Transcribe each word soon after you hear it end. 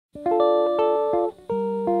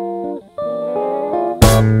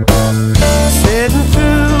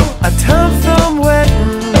tongue thumb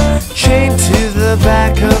wetting, chained to the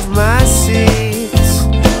back of my seats.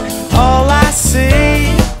 All I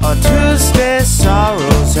see are Tuesday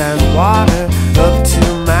sorrows and water up to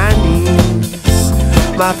my knees.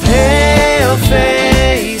 My pale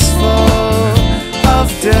face full of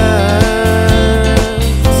dirt.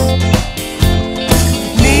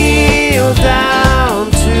 Kneel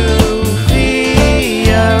down to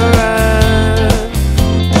the earth.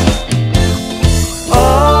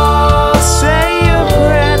 Oh, say your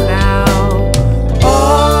prayer now.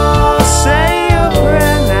 Oh, say your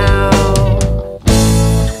prayer now.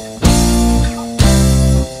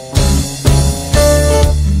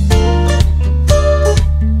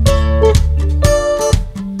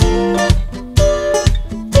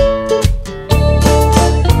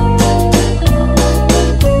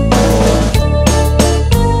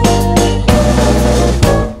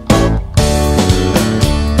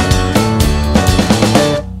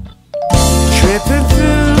 Tripping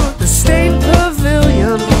through the state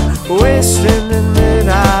pavilion, wasting in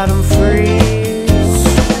mid-autumn freeze.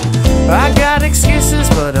 I got excuses,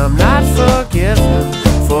 but I'm not forgiven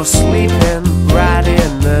for sleeping right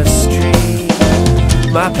in the street.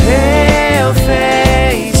 My pale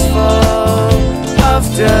face full of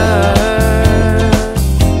dirt.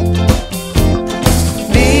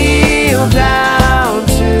 Kneel down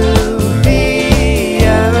to the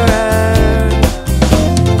earth.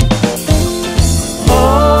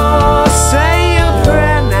 Oh, say your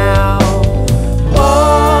prayer now.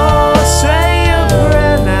 Oh, say your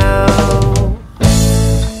prayer now.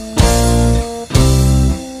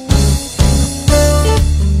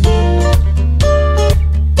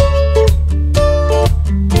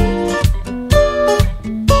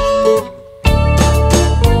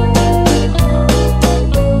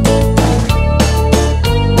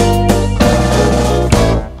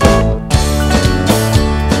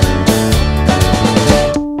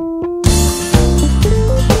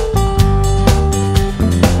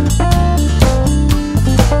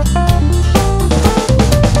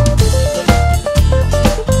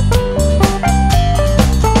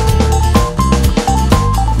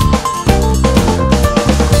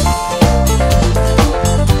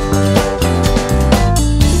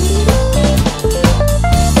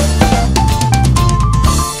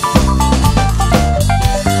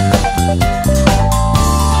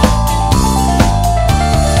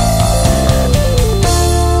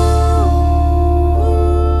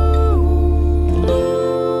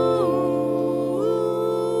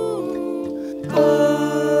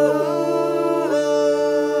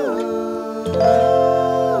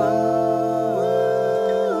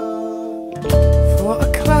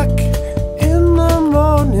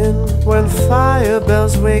 When fire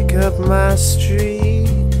bells wake up my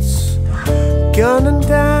streets, gunning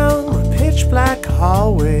down my pitch black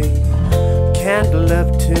hallway, candle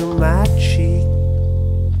up to my cheek.